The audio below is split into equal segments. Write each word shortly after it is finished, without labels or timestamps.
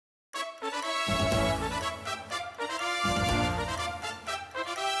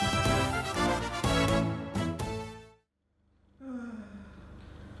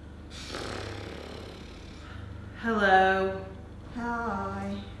Hello.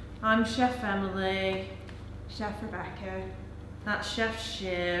 Hi. I'm Chef Emily. Chef Rebecca. That's Chef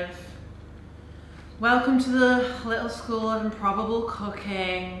Shiv. Welcome to the little school of improbable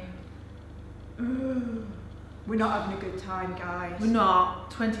cooking. We're not having a good time, guys. We're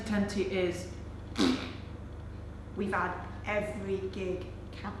not. 2020 is. We've had every gig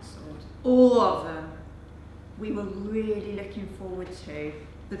cancelled. All of them. We were really looking forward to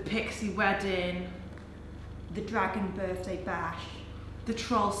The Pixie Wedding. the Dragon Birthday Bash. The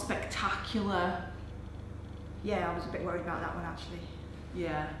Troll Spectacular. Yeah, I was a bit worried about that one actually.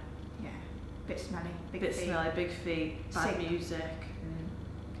 Yeah. Yeah, bit smelly, big Bit feet. smelly, big feet, bad Sick. music.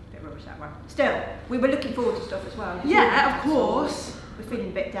 Bit rubbish that one. Still, we were looking forward to stuff as well. Yeah, of course. We're feeling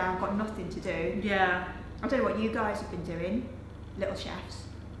a bit down, got nothing to do. Yeah. I don't know what you guys have been doing, little chefs.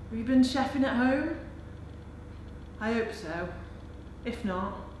 Have you been chefing at home? I hope so. If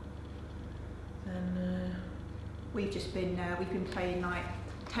not, then We've just been playing like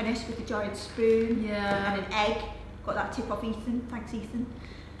tennis with a giant spoon yeah. and an egg. Got that tip off Ethan. Thanks, Ethan.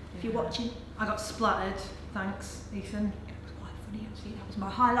 If you're watching. I got splattered. Thanks, Ethan. It was quite funny actually. That was my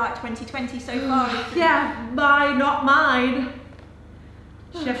highlight 2020 so far. Ethan. Yeah, mine, not mine.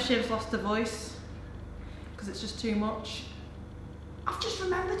 Chef Shiv's lost her voice because it's just too much. I've just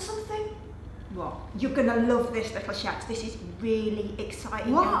remembered something. What? You're gonna love this, little chefs. This is really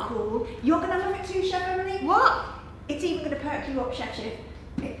exciting What? and cool. You're gonna love it too, Chef Emily. What? It's even gonna perk you up, Chef Shiv.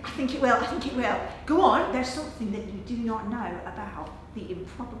 I think it will. I think it will. Go on. There's something that you do not know about the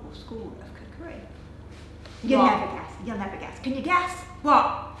Improbable School of Cookery. You'll What? never guess. You'll never guess. Can you guess?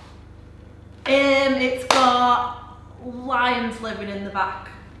 What? It's got lions living in the back.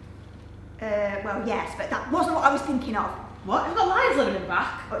 Well, yes, but that wasn't what I was thinking of. What? It's got lions living in the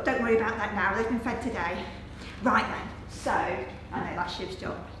back? But don't worry about that now. They've been fed today. Right then. So, I know that's Shiv's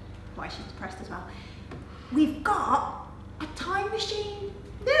job. Why she's depressed as well. We've got a time machine.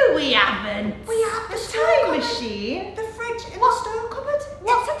 No, we haven't. We have the store time cupboard, machine. the fridge in the store cupboard.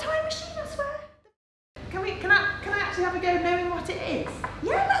 What? It's a time machine, I swear. Can I actually have a go knowing what it is?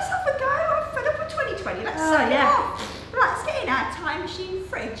 Yeah, let's have a go. I'm fed up with 2020. Let's Oh, set it yeah. off. Right, let's get in our time machine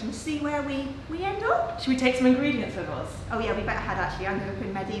fridge and see where we end up. Should we take some ingredients with us? Oh yeah, we better had actually. I ended up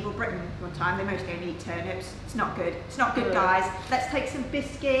in medieval Britain one time. They mostly only eat turnips. It's not good. It's not good, guys. Let's take some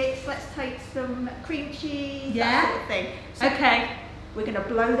biscuits. Let's take some cream cheese. Yeah. That sort of thing. So Okay. we're going to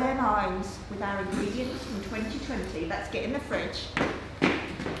blow their minds with our ingredients from 2020. Let's get in the fridge.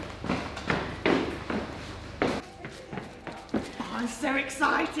 Oh, I'm so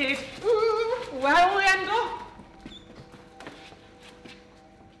excited. Where will we end up?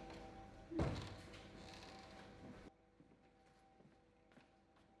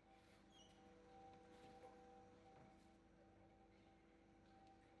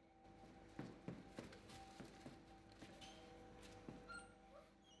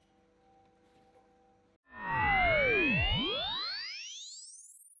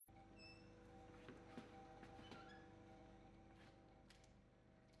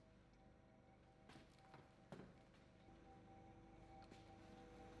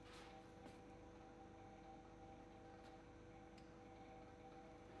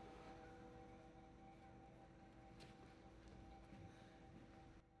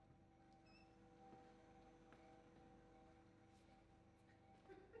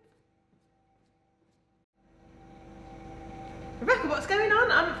 Rebecca, what's going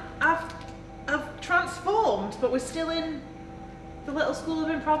on? I've transformed, but we're still in the little school of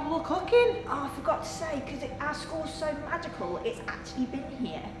improbable cooking. Oh, I forgot to say, because our school's so magical, it's actually been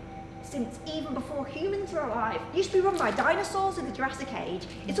here since even before humans were alive. It used to be run by dinosaurs in the Jurassic Age.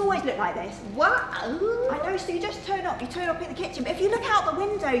 It's always looked like this. Wow! I know, so you just turn up in the kitchen, but if you look out the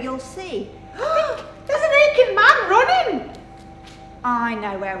window, you'll see. There's a naked man running! I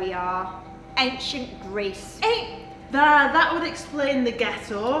know where we are. Ancient Greece. That would explain the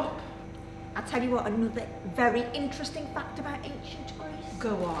get-up. I'll tell you what, another very interesting fact about ancient Greece.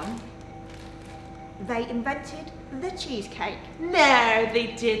 Go on. They invented the cheesecake. No,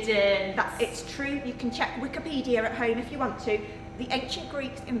 they didn't. It's true. You can check Wikipedia at home if you want to. The ancient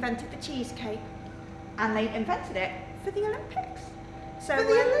Greeks invented the cheesecake, and they invented it for the Olympics. So, For the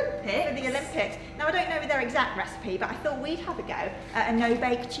Olympics? For the Olympics. Now, I don't know their exact recipe, but I thought we'd have a go at a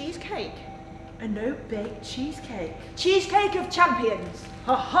no-bake cheesecake. A no-bake cheesecake. Cheesecake of champions.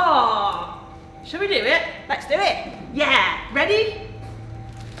 Ha ha! Shall we do it? Let's do it. Yeah. Ready?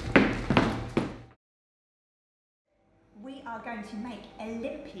 We are going to make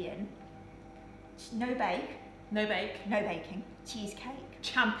Olympian No bake. No bake. No baking. Cheesecake.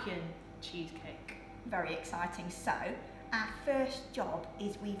 Champion cheesecake. Very exciting. So, our first job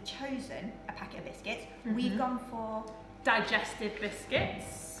is we've chosen a packet of biscuits. We've gone for digestive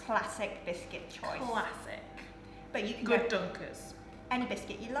biscuits. Classic biscuit choice. Classic. But you can Good go dunkers. any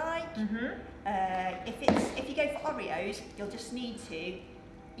biscuit you like. If you go for Oreos, you'll just need to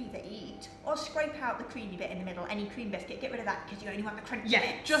either eat or scrape out the creamy bit in the middle. Any cream biscuit, get rid of that because you only want the crunchy bits.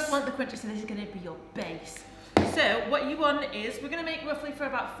 Just want the crunchy, so this is going to be your base. So what you want is, we're going to make roughly for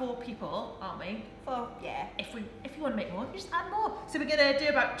about 4 people, aren't we? Yeah. If you want to make more, you just add more. So we're going to do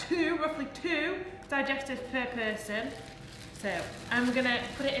about roughly two digestives per person. So, and we're going to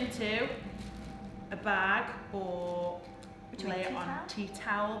put it into a bag or lay it on a tea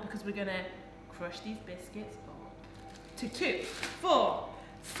towel, because we're going to crush these biscuits up to 2, 4,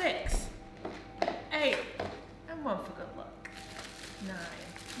 6, 8, and 1 for good luck. 9.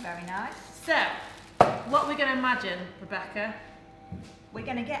 Very nice. So, what we're going to imagine, Rebecca? We're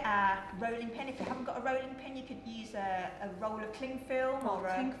going to get our rolling pin. If you haven't got a rolling pin, you could use a roll of cling film or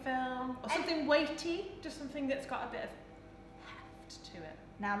cling film, or something weighty, just something that's got a bit of heft to it.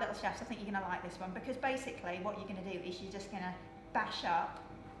 Now, little chefs, I think you're going to like this one, because basically what you're going to do is you're just going to bash up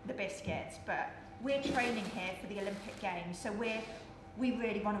the biscuits, but we're training here for the Olympic Games, so we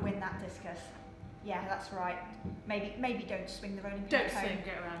really want to win that discus. Yeah, that's right. Maybe don't swing the rolling pin Don't at home. swing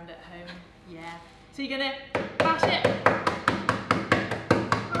it around at home. Yeah. So you're going to bash it.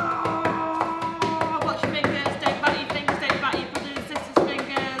 Oh, watch your fingers. Don't batter your fingers. Don't batter your brothers and sisters'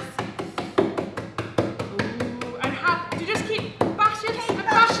 fingers. Ooh. And how? Do you just keep bashing and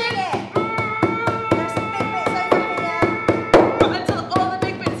bashing? There's some big bits over here. Until all the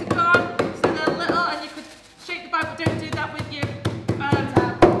big bits are gone. So they're little, and you could shake the bag, but don't do that with your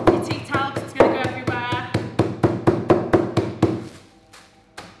tea towel, because it's going to go everywhere.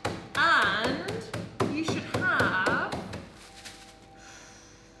 And you should have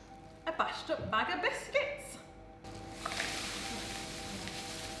a bashed up bag of biscuits.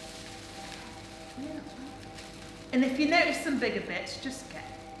 And if you notice some bigger bits, just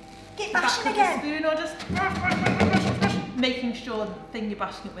Get back bashing with a again. spoon, or just making sure the thing you're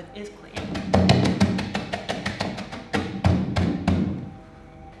bashing it with is clean.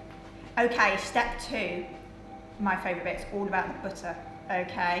 Okay, step 2. My favourite bit's all about the butter.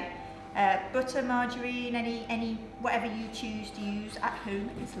 Okay, butter, margarine, any whatever you choose to use at home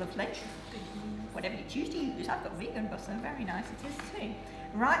is lovely. Whatever you choose to use. I've got vegan butter. Very nice it is too.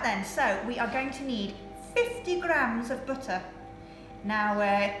 Right then, so we are going to need 50 grams of butter. Now,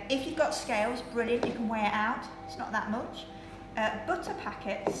 if you've got scales, brilliant, you can weigh it out. It's not that much. Butter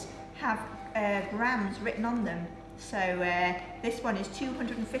packets have grams written on them. So this one is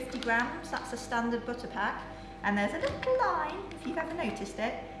 250 grams, that's a standard butter pack. And there's a little line, if you've ever noticed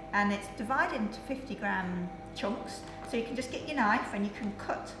it, and it's divided into 50 gram chunks. So you can just get your knife and you can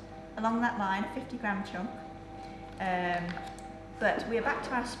cut along that line a 50 gram chunk. But we're back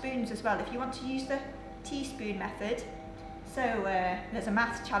to our spoons as well. If you want to use the teaspoon method, so there's a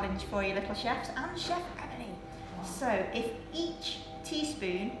maths challenge for you little chefs and Chef Emily. So if each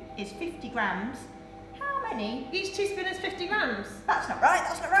teaspoon is 50 grams, how many? Each teaspoon is 50 grams. That's not right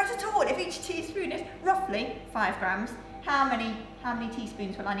at all. If each teaspoon is roughly 5 grams, how many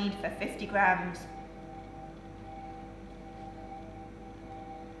teaspoons will I need for 50 grams?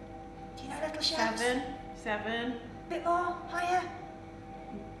 Do you know, little chefs? 7. Bit more, higher?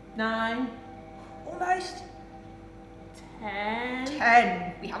 9. Almost. 10.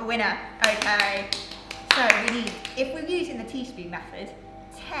 10. We have a winner. Okay. So we need, if we're using the teaspoon method,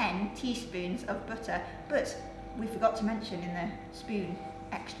 10 teaspoons of butter. But we forgot to mention in the spoon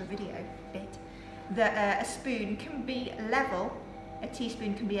extra video bit that a spoon can be level. A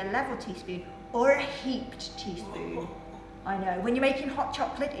teaspoon can be a level teaspoon or a heaped teaspoon. I know. When you're making hot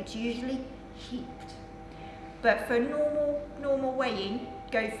chocolate, it's usually heaped. But for normal weighing,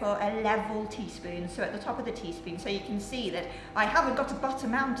 go for a level teaspoon, so at the top of the teaspoon, so you can see that I haven't got a butter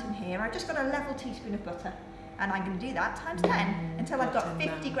mountain here, I've just got a level teaspoon of butter, and I'm going to do that times 10 until I've got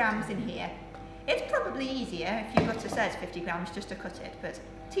 50 grams in here. It's probably easier if your butter says 50 grams just to cut it, but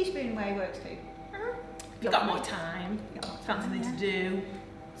teaspoon way works too. You've got more time, found something to do.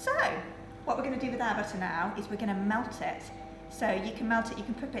 So, what we're going to do with our butter now is we're going to melt it. So you can melt it, you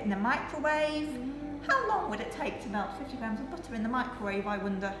can put it in the microwave. How long would it take to melt 50 grams of butter in the microwave, I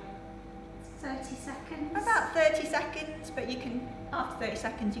wonder? 30 seconds. About 30 seconds, but you can, after 30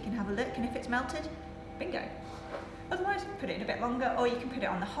 seconds you can have a look, and if it's melted, bingo. Otherwise, put it in a bit longer, or you can put it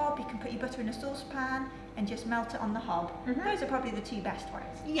on the hob, you can put your butter in a saucepan and just melt it on the hob. Those are probably the 2 best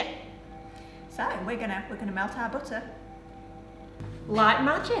ways. Yeah. So, we're gonna melt our butter. Like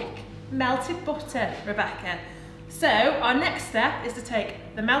magic. melted butter, Rebecca. So our next step is to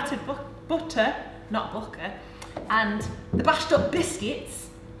take the melted butter, not butter, and the bashed up biscuits,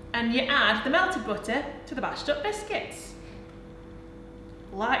 and you add the melted butter to the bashed up biscuits.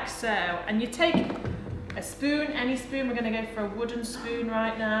 Like so. And you take a spoon, any spoon, we're going to go for a wooden spoon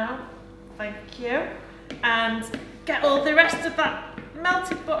right now. Thank you. And get all the rest of that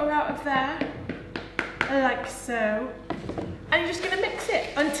melted butter out of there, like so. And you're just going to mix it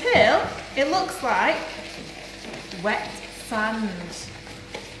until it looks like wet sand.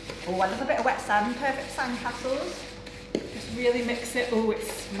 Oh, a little bit of wet sand, perfect sand castles. Just really mix it. Oh, it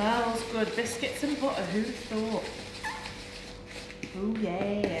smells good. Biscuits and butter, who'd have thought? Oh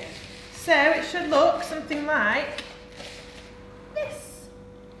yeah. So it should look something like this.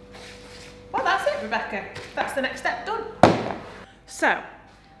 Well, that's it, Rebecca. That's the next step done. So,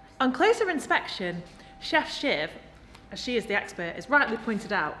 on closer inspection, Chef Shiv, as she is the expert, has rightly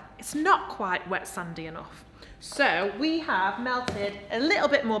pointed out, it's not quite wet sandy enough. So we have melted a little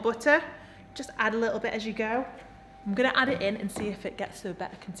bit more butter. Just add a little bit as you go. I'm gonna add it in and see if it gets to a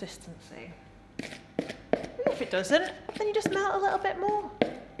better consistency. If it doesn't, then you just melt a little bit more.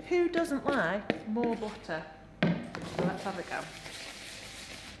 Who doesn't like more butter? So let's have a go.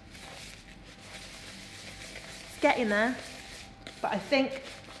 It's getting there, but I think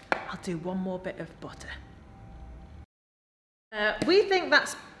I'll do one more bit of butter. We think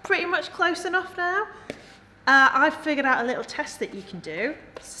that's pretty much close enough now. I've figured out a little test that you can do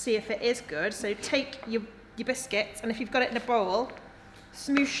to see if it is good. So take your biscuits, and if you've got it in a bowl,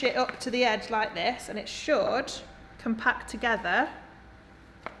 smoosh it up to the edge like this, and it should compact together.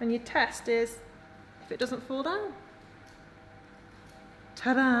 And your test is if it doesn't fall down.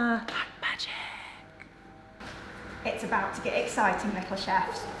 Ta-da! Like magic! It's about to get exciting, little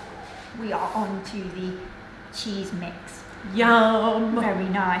chefs. We are on to the cheese mix. Yum! Very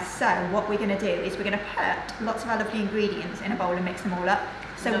nice. So what we're going to do is we're going to put lots of our lovely ingredients in a bowl and mix them all up.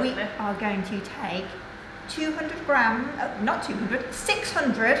 So Lovely. we are going to take 200 grams, not 200,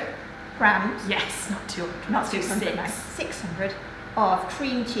 600 grams. Yes, not 200. Not 200, no, 600 of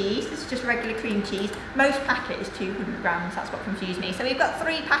cream cheese. This is just regular cream cheese. Most packet is 200 grams, that's what confused me. So we've got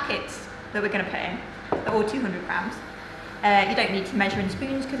 3 packets that we're going to put in. They're all 200 grams. You don't need to measure in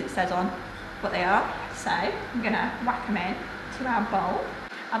spoons because it says on what they are. So I'm going to whack them in to our bowl.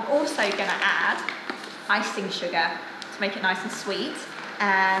 I'm also going to add icing sugar to make it nice and sweet.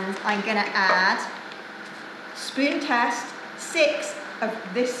 And I'm going to add, spoon test, 6 of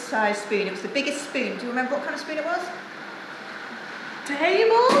this size spoon. It was the biggest spoon. Do you remember what kind of spoon it was?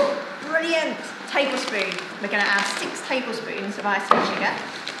 Table? Brilliant. Tablespoon. We're going to add 6 tablespoons of icing sugar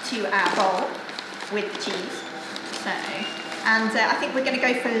to our bowl with the cheese. So, and I think we're going to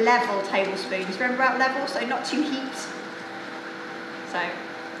go for level tablespoons. Remember about level? So not too heaped. So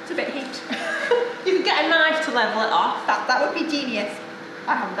it's a bit heaped. You could get a knife to level it off. That would be genius.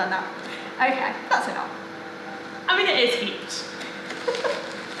 I haven't done that. Okay, that's enough. I mean, it is heaped.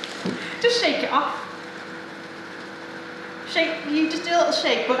 Just shake it off. Shake. You just do a little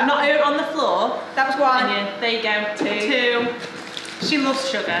shake, but not on the floor. That was 1. And yeah, there you go. 2. She loves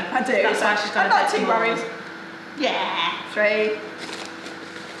sugar. I do. That's why she's got I'm not too worried. Yeah. 3.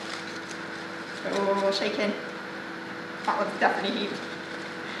 Oh, shaking. That one's definitely heaped.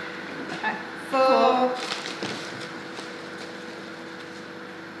 Okay. 4.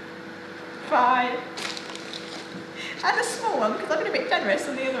 5. And a small one because I've been a bit generous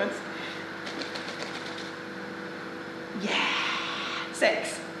on the other ones. Yeah.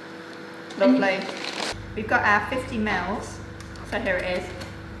 6. Lovely. We've got our 50 mils. So here it is.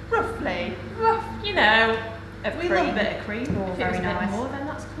 Roughly. Rough, you know. Of We cream. love a bit of cream. Oh, If very it was a bit nice. more, then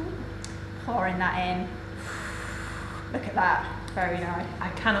that's cool. Pouring that in. Look at that. Very nice. I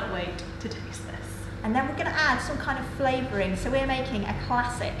cannot wait to taste this. And then we're going to add some kind of flavouring. So we're making a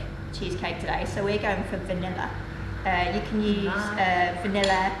classic cheesecake today. So we're going for vanilla. You can use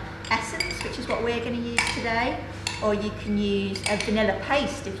vanilla essence, which is what we're going to use today. Or you can use a vanilla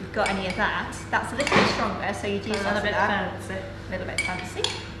paste if you've got any of that. That's a little bit stronger, so you'd use A little bit that. fancy. A little bit fancy.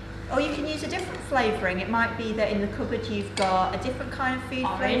 Or you can use a different flavouring. It might be that in the cupboard you've got a different kind of food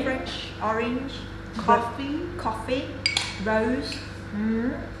flavouring. Orange. Coffee. Rose.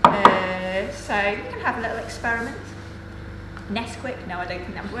 So you can have a little experiment. Nesquik. No, I don't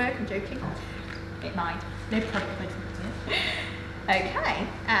think that would work. I'm joking. It might. No product placement yet. Okay,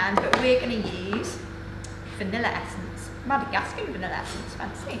 but we're going to use vanilla essence. Madagascar vanilla essence,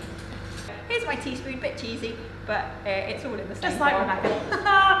 fancy. Here's my teaspoon, bit cheesy, but it's all in the same Just like bowl.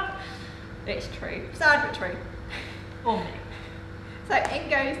 Rebecca. It's true. Sad but true. Or me. So in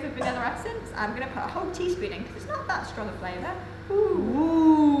goes the vanilla essence. I'm going to put a whole teaspoon in because it's not that strong a flavour.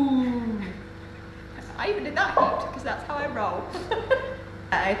 Ooh. because that's how I roll.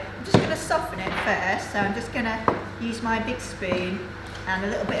 I'm just going to soften it first, so I'm just going to use my big spoon and a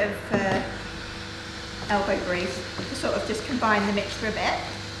little bit of elbow grease to sort of just combine the mixture a bit.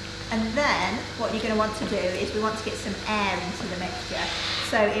 And then what you're going to want to do is we want to get some air into the mixture.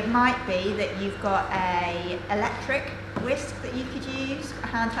 So it might be that you've got a electric whisk that you could use, a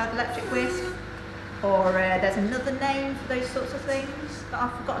handheld electric whisk, or there's another name for those sorts of things that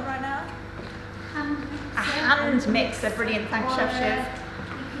I've forgotten right now. A hand mixer, brilliant, thanks Chef Shiv.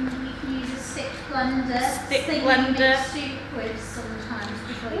 You can use a stick blender. Stick thing blender. You make soup with sometimes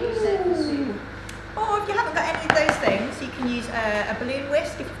before you use it for soup. Or if you haven't got any of those things, you can use a balloon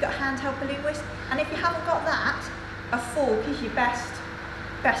whisk if you've got a handheld balloon whisk. And if you haven't got that, a fork is your best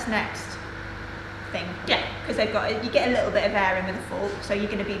next thing. Yeah. Because you get a little bit of air in with a fork, so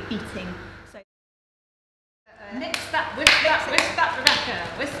you're going to be beating. So mix that, whisk that, Rebecca.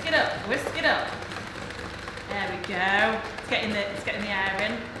 Whisk it up, whisk it up. There we go. It's getting the air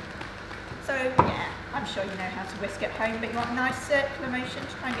in. So yeah, I'm sure you know how to whisk at home, but you want a nice circular motion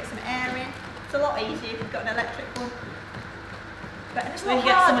to try and get some air in. It's a lot easier if you've got an electric one. But it's not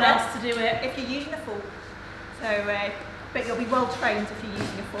get someone harder else to do it if you're using a fork. So, but you'll be well trained if you're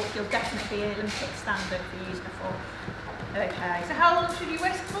using a fork. You'll definitely be an Olympic standard for using a fork. Okay. So how long should you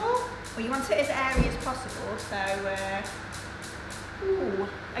whisk for? Well, you want it as airy as possible. So,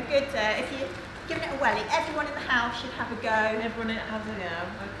 a good if you're giving it a welly, everyone in the house should have a go. Everyone has a go.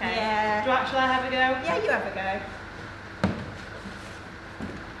 Okay. Yeah. Shall I have a go? Yeah, you have a go.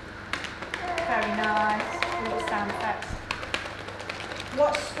 Very nice. Little sound effects.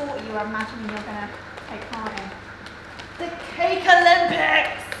 What sport are you imagining you're going to take part in? The Cake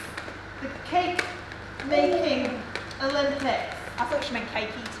Olympics! The cake making Olympics. I thought she meant cake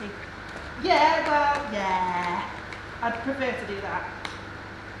eating. Yeah, well, yeah. I'd prefer to do that.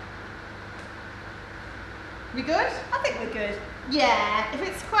 We good? I think we're good. Yeah. If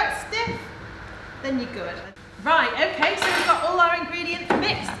it's quite stiff, then you're good. Right, okay, so we've got all our ingredients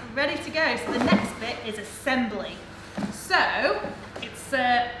mixed, ready to go. So the next bit is assembly. So,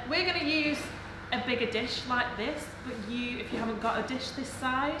 we're going to use a bigger dish like this, but if you haven't got a dish this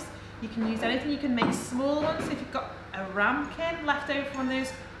size, you can use anything. You can make smaller ones. So if you've got a ramekin left over from one of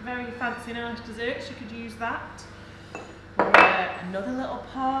those very fancy nice desserts, you could use that. Or another little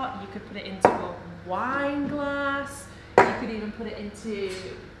pot, you could put it into a wine glass. You could even put it into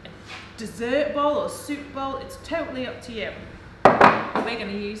dessert bowl or soup bowl, it's totally up to you. We're going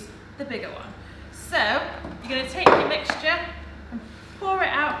to use the bigger one. So, you're going to take your mixture and pour it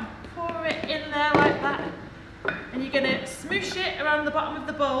out and pour it in there like that. And you're going to smoosh it around the bottom of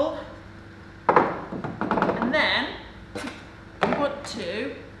the bowl. And then, you want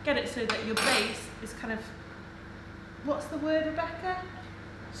to get it so that your base is kind of, what's the word, Rebecca?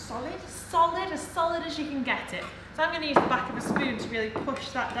 Solid? Solid, as solid as you can get it. So I'm going to use the back of a spoon to really push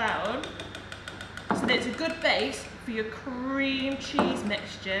that down so that it's a good base for your cream cheese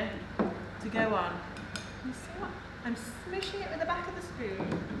mixture to go on. You see what? I'm smooshing it with the back of the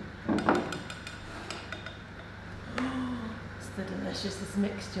spoon. It's the deliciousest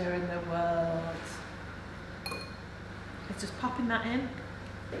mixture in the world. It's just popping that in.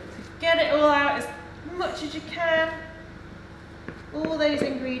 So get it all out as much as you can. All those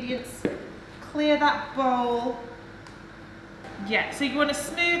ingredients. Clear that bowl. Yeah, so you want to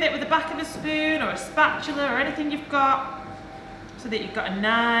smooth it with the back of a spoon or a spatula or anything you've got so that you've got a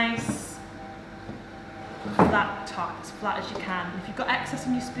nice flat top, as flat as you can. If you've got excess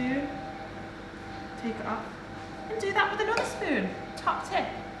on your spoon, take it off and do that with another spoon. Top tip,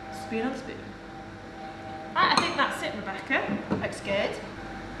 spoon on spoon. Right, I think that's it, Rebecca. Looks good.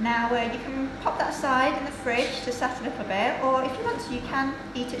 Now you can pop that aside in the fridge to set it up a bit, or if you want to, you can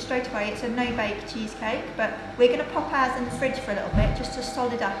eat it straight away. It's a no-bake cheesecake, but we're going to pop ours in the fridge for a little bit just to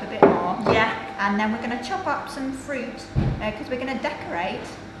solid up a bit more. Yeah. And then we're going to chop up some fruit because we're going to decorate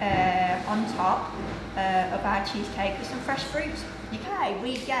on top of our cheesecake with some fresh fruit. Okay,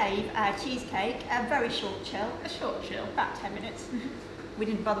 we gave our cheesecake a very short chill. A short chill. About 10 minutes. We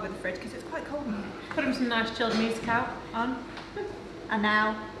didn't bother with the fridge because it's quite cold in here. Put them some nice chilled music out on. And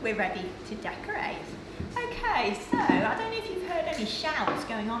now we're ready to decorate. Okay, so I don't know if you've heard any shouts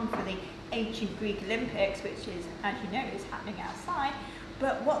going on for the ancient Greek Olympics, which is, as you know, is happening outside.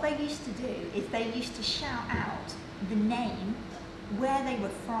 But what they used to do is they used to shout out the name, where they were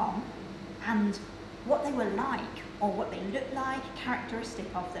from, and what they were like, or what they looked like, characteristic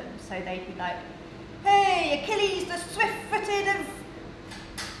of them. So they'd be like, hey, Achilles, the swift-footed of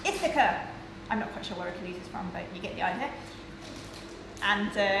Ithaca. I'm not quite sure where Achilles is from, but you get the idea.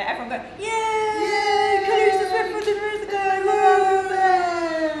 And everyone go, yeah, Achilles, the swift-footed of Ithaca.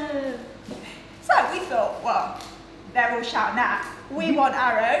 So we thought, well, all shouting that. We want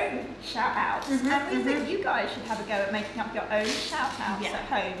our own shout outs. And we think you guys should have a go at making up your own shout outs at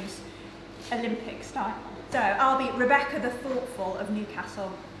homes, Olympic style. So I'll be Rebecca the Thoughtful of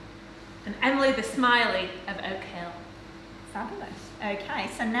Newcastle. And Emily the Smiley of Oak Hill. Fabulous. Okay,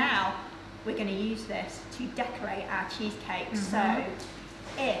 so now we're going to use this to decorate our cheesecake. So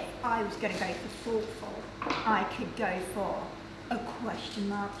if I was going to go for thoughtful, I could go for a question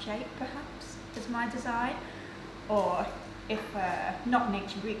mark shape perhaps as my design. Or if, not in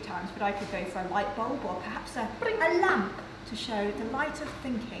ancient Greek times, but I could go for a light bulb or perhaps a lamp to show the light of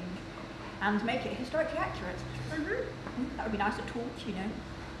thinking and make it historically accurate. That would be nice, a torch, you know.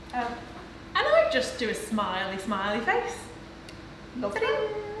 And I just do a smiley face. Lovely.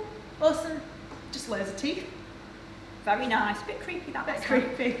 Awesome. Just loads of teeth. Very nice. Bit creepy that. Bit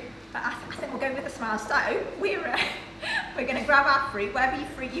creepy. But I think we'll go with a smile. So we're going to grab our fruit, whatever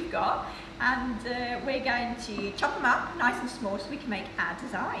fruit you've got, and we're going to chop them up nice and small so we can make our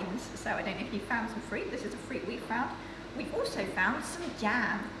designs. So I don't know if you found some fruit. This is a fruit we've found. We've also found some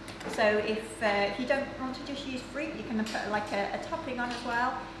jam. So if you don't want to just use fruit, you can put like a topping on as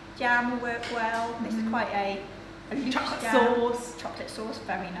well. Jam will work well. This is quite a chocolate jam. sauce. Chocolate sauce,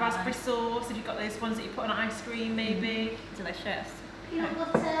 very nice. Raspberry sauce, if you've got those ones that you put on ice cream maybe. Delicious. Peanut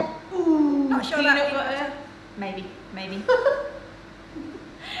butter. Ooh, not sure peanut about butter. Maybe.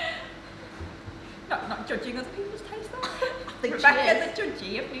 not judging other people's taste there. Rebecca the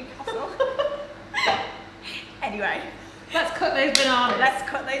judgy of Newcastle. Anyway. Let's cut those bananas. Let's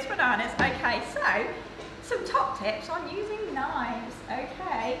cut those bananas. Okay, so some top tips on using knives.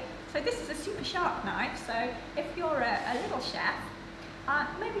 Okay, so this is a super sharp knife. So if you're a little chef,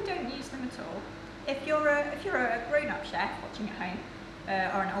 maybe don't use them at all. If you're a grown-up chef watching at home,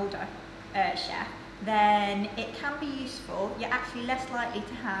 or an older chef, then it can be useful. You're actually less likely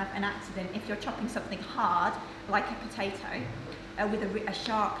to have an accident if you're chopping something hard, like a potato, with a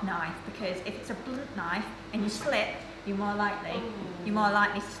sharp knife, because if it's a blunt knife and you slip, you're more likely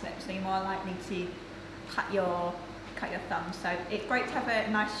to slip, so you're more likely to cut your thumb. So it's great to have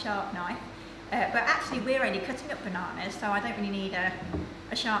a nice sharp knife, but actually we're only cutting up bananas, so I don't really need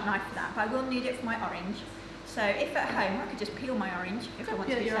a sharp knife for that, but I will need it for my orange. So if at home I could just peel my orange if I want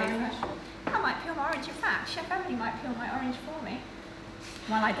to be safer. I might peel my orange. In fact, Chef Emily might peel my orange for me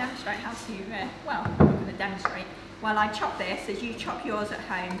while I demonstrate how to, well, I'm not going to demonstrate, while I chop this as you chop yours at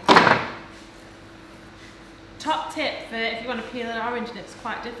home. Top tip for if you want to peel an orange and it's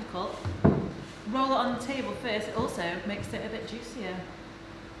quite difficult, roll it on the table first. It also makes it a bit juicier.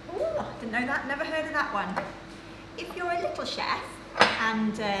 Ooh, didn't know that, never heard of that one. If you're a little chef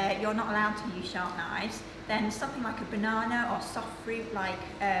and you're not allowed to use sharp knives, then something like a banana or soft fruit like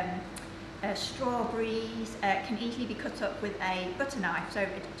strawberries can easily be cut up with a butter knife. So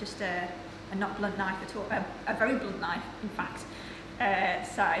it's just a not blunt knife at all, a very blunt knife in fact.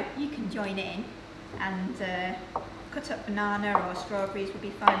 So you can join in and cut up banana or strawberries will be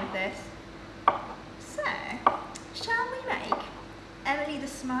fine with this. So, shall we make Emily the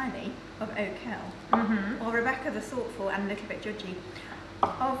Smiley of Oak Hill, or Rebecca the Thoughtful and a little bit judgy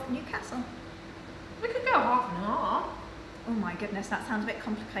of Newcastle? We could go half and half. Oh my goodness, that sounds a bit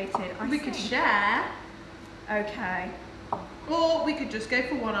complicated. We could share. Okay. Or we could just go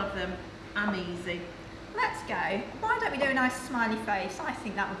for one of them. I'm easy. Let's go. Why don't we do a nice smiley face? I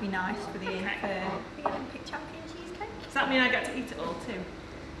think that would be nice for the Olympic champion cheesecake. Does that mean I get to eat it all too?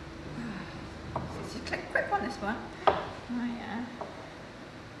 It's a quick one, this one. Oh yeah.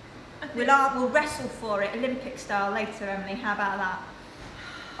 We'll wrestle for it, Olympic style later, Emily. How about that?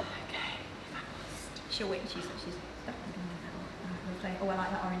 Okay, if I must. She'll wait. She's definitely going to do that. Oh, I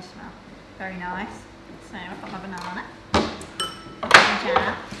like that orange smell. Very nice. So I've got my banana.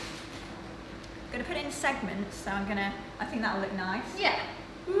 Jam. I'm going to put it in segments, so I think that'll look nice. Yeah.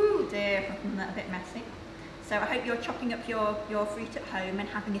 Ooh dear, I've done that a bit messy. So I hope you're chopping up your fruit at home and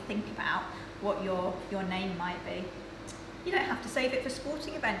having a think about what your name might be. You don't have to save it for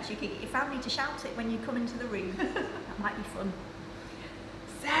sporting events. You can get your family to shout it when you come into the room. That might be fun.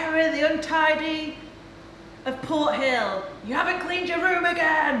 Sarah the Untidy of Port Hill. You haven't cleaned your room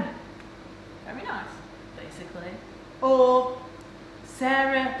again. Very nice. Basically. Or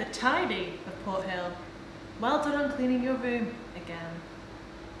Sarah the Tidy of Port Hill. Well done on cleaning your room again.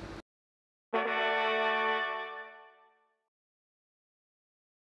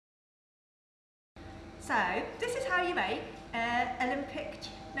 So this is how you make Olympic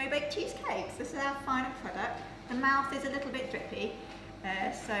no-bake cheesecakes. This is our final product. The mouth is a little bit drippy,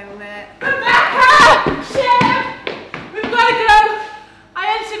 Rebecca! Chef! We've got to go!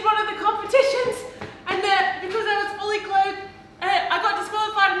 I entered one of the competitions and because I was fully clothed, I got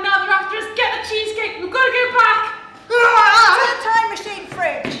disqualified and now they're after us. Get the cheesecake! We've got to go back!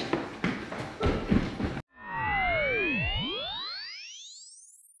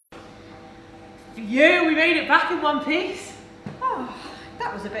 For you, we made it back in one piece. Oh,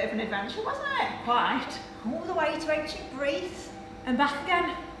 that was a bit of an adventure, wasn't it? Quite. All the way to ancient Greece. And back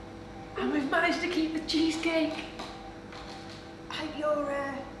again. And we've managed to keep the cheesecake. I hope your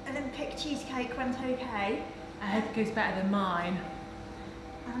Olympic cheesecake went okay. I hope it goes better than mine.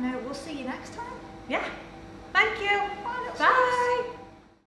 And we'll see you next time. Yeah. Thank you. Bye, little Bye.